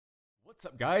What's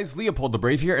up guys,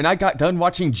 LeopoldTheBrave here, and I got done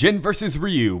watching Jin vs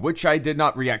Ryu, which I did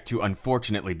not react to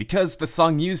unfortunately, because the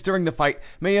song used during the fight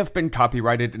may have been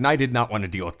copyrighted and I did not want to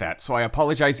deal with that, so I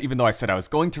apologize. Even though I said I was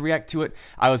going to react to it,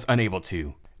 I was unable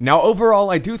to. Now overall,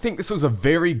 I do think this was a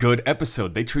very good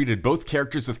episode. They treated both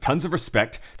characters with tons of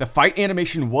respect, the fight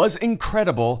animation was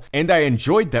incredible, and I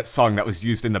enjoyed that song that was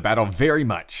used in the battle very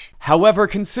much. However,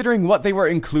 considering what they were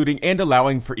including and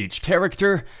allowing for each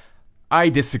character, I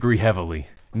disagree heavily.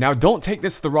 Now don't take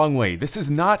this the wrong way, this is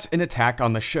not an attack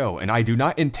on the show, and I do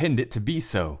not intend it to be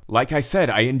so. Like I said,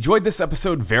 I enjoyed this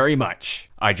episode very much.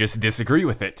 I just disagree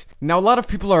with it. Now a lot of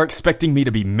people are expecting me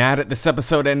to be mad at this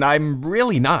episode, and I'm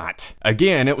really not.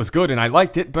 Again, it was good and I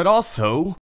liked it, but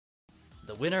also...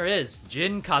 The winner is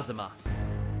Jin Kazama.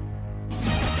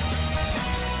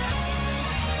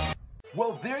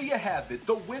 Well, there you have it.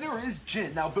 The winner is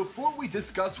Jin. Now, before we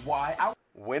discuss why our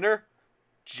winner,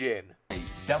 Jin.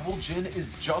 Devil Jin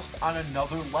is just on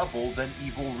another level than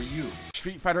Evil Ryu.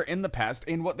 Street Fighter in the past,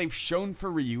 and what they've shown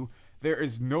for Ryu, there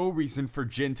is no reason for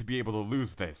Jin to be able to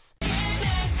lose this.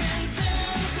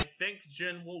 I think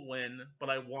Jin will win, but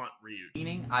I want Ryu.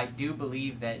 Meaning, I do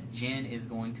believe that Jin is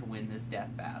going to win this death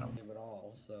battle. At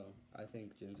all, so I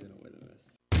think Jin's gonna win this.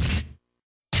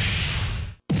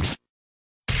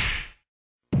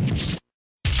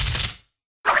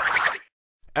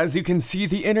 As you can see,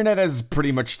 the internet has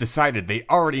pretty much decided they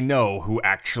already know who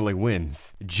actually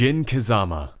wins. Jin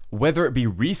Kazama. Whether it be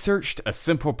researched, a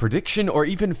simple prediction, or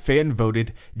even fan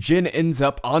voted, Jin ends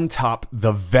up on top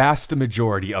the vast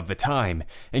majority of the time.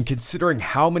 And considering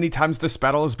how many times this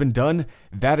battle has been done,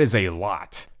 that is a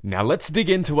lot. Now let's dig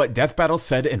into what Death Battle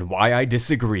said and why I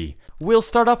disagree. We'll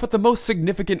start off with the most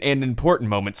significant and important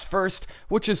moments first,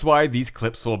 which is why these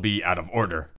clips will be out of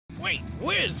order. Wait,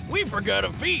 Wiz, we forgot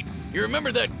a feat. You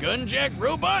remember that gun Jack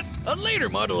robot? A later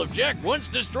model of Jack once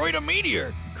destroyed a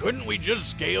meteor. Couldn't we just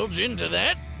scale Jin to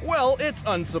that? Well, it's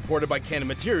unsupported by canon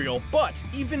material, but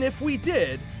even if we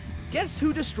did, guess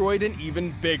who destroyed an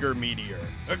even bigger meteor?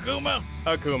 Akuma?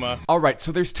 Akuma. Alright,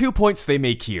 so there's 2 points they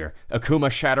make here.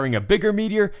 Akuma shattering a bigger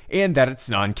meteor, and that it's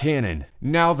non-canon.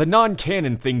 Now, the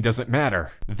non-canon thing doesn't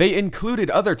matter. They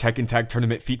included other Tekken Tag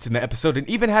Tournament feats in the episode and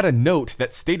even had a note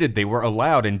that stated they were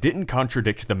allowed and didn't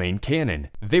contradict the main canon.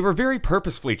 They were very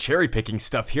purposefully cherry-picking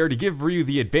stuff here to give Ryu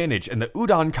the advantage, and the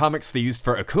Udon comics they used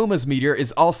for Akuma's meteor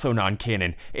is also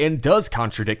non-canon, and does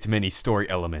contradict many story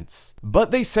elements.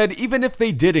 But they said even if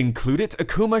they did include it,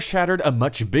 Akuma shattered a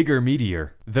much bigger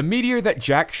meteor. The meteor that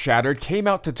Jack shattered came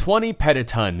out to 20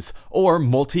 petatons, or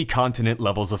multi-continent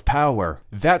levels of power.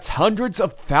 That's hundreds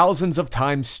of thousands of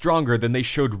times stronger than they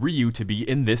showed Ryu to be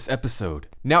in this episode.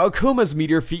 Now Akuma's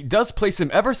meteor feat does place him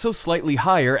ever so slightly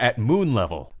higher at moon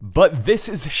level. But this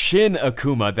is Shin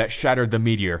Akuma that shattered the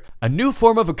meteor, a new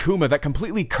form of Akuma that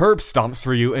completely curb stomps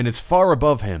Ryu and is far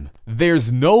above him.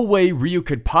 There's no way Ryu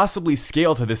could possibly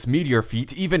scale to this meteor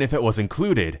feat even if it was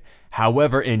included.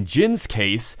 However, in Jin's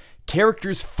case,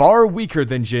 characters far weaker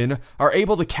than Jin are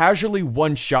able to casually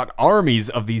one-shot armies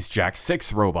of these Jack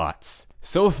 6 robots.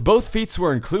 So if both feats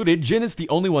were included, Jin is the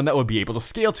only one that would be able to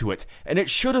scale to it, and it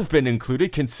should have been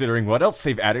included considering what else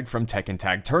they've added from Tekken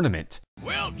Tag Tournament.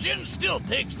 Well, Jin still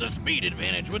takes the speed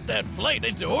advantage with that flight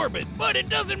into orbit, but it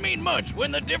doesn't mean much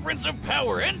when the difference of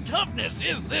power and toughness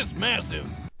is this massive.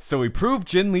 So we proved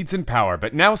Jin leads in power,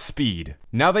 but now speed.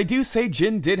 Now they do say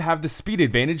Jin did have the speed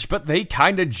advantage, but they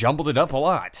kinda jumbled it up a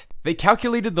lot. They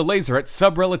calculated the laser at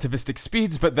sub-relativistic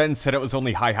speeds, but then said it was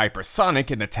only high hypersonic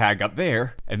in the tag up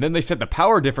there. And then they said the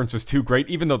power difference was too great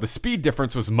even though the speed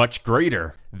difference was much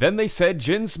greater. Then they said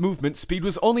Jin's movement speed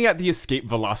was only at the escape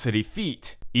velocity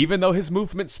feat, even though his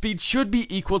movement speed should be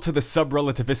equal to the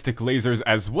sub-relativistic lasers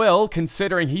as well,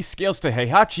 considering he scales to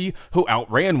Heihachi, who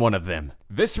outran one of them.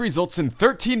 This results in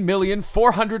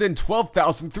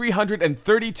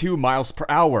 13,412,332 miles per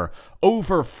hour,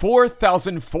 over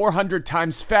 4,400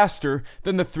 times faster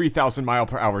than the 3,000 mile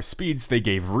per hour speeds they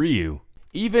gave Ryu.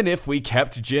 Even if we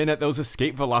kept Jin at those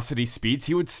escape velocity speeds,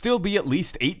 he would still be at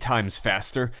least 8 times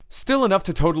faster, still enough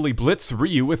to totally blitz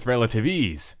Ryu with relative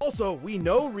ease. Also, we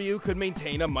know Ryu could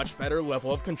maintain a much better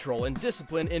level of control and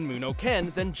discipline in Muno Ken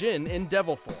than Jin in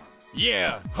Devil form.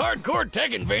 Yeah, hardcore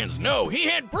Tekken fans know he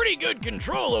had pretty good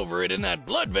control over it in that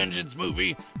Blood Vengeance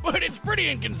movie, but it's pretty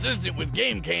inconsistent with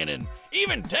game canon.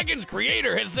 Even Tekken's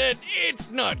creator has said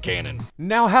it's not canon.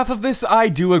 Now half of this I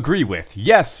do agree with.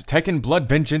 Yes, Tekken Blood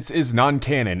Vengeance is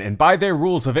non-canon, and by their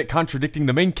rules of it contradicting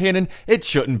the main canon, it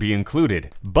shouldn't be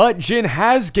included. But Jin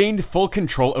has gained full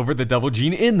control over the Double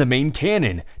Gene in the main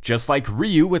canon, just like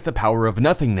Ryu with the power of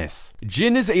nothingness.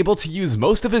 Jin is able to use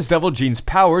most of his Devil Gene's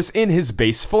powers in his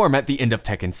base form at at the end of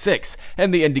Tekken 6,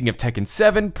 and the ending of Tekken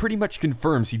 7 pretty much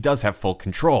confirms he does have full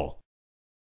control.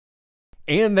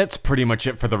 And that's pretty much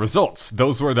it for the results.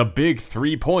 Those were the big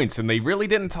 3 points, and they really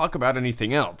didn't talk about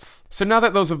anything else. So now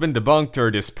that those have been debunked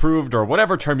or disproved or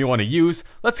whatever term you want to use,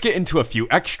 let's get into a few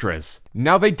extras.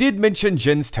 Now they did mention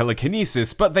Jin's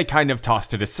telekinesis, but they kind of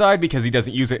tossed it aside because he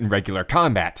doesn't use it in regular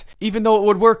combat, even though it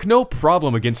would work no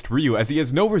problem against Ryu as he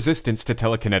has no resistance to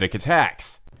telekinetic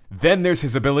attacks. Then there's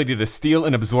his ability to steal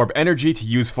and absorb energy to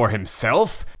use for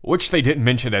himself, which they didn't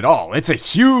mention at all. It's a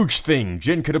huge thing!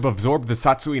 Jin could have absorbed the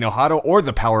Satsui no Hado or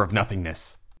the power of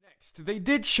nothingness. Next, they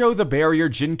did show the barrier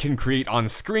Jin can create on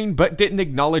screen, but didn't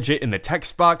acknowledge it in the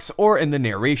text box or in the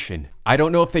narration. I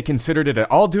don't know if they considered it at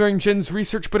all during Jin's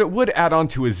research, but it would add on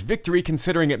to his victory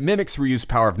considering it mimics Ryu's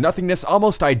power of nothingness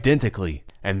almost identically.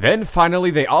 And then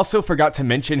finally, they also forgot to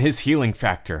mention his healing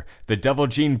factor. The Devil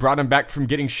Gene brought him back from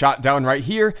getting shot down right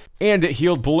here, and it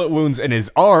healed bullet wounds in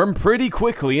his arm pretty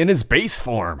quickly in his base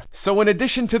form. So in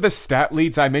addition to the stat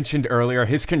leads I mentioned earlier,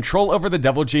 his control over the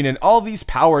Devil Gene and all these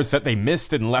powers that they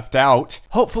missed and left out,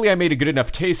 hopefully I made a good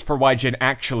enough case for why Jin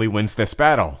actually wins this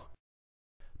battle.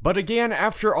 But again,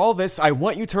 after all this, I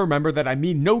want you to remember that I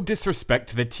mean no disrespect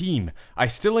to the team. I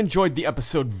still enjoyed the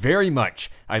episode very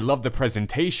much. I loved the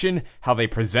presentation, how they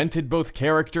presented both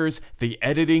characters, the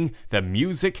editing, the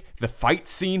music, the fight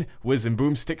scene, Wiz and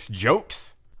Boomstick's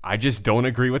jokes. I just don't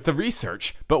agree with the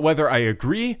research, but whether I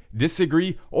agree,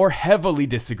 disagree, or heavily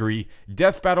disagree,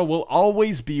 Death Battle will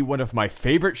always be one of my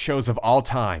favorite shows of all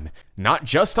time. Not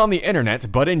just on the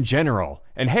internet, but in general.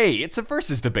 And hey, it's a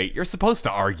versus debate, you're supposed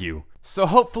to argue. So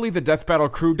hopefully the Death Battle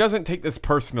crew doesn't take this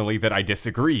personally that I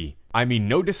disagree. I mean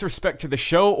no disrespect to the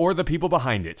show or the people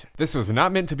behind it. This was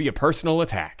not meant to be a personal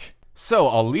attack. So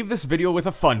I'll leave this video with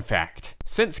a fun fact.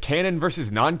 Since canon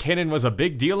versus non-canon was a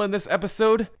big deal in this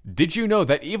episode, did you know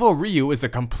that Evil Ryu is a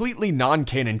completely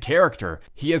non-canon character?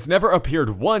 He has never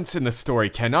appeared once in the story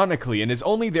canonically and is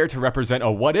only there to represent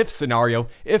a what-if scenario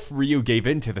if Ryu gave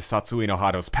in to the Satsui no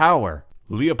Hado's power.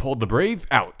 Leopold the Brave,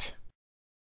 out.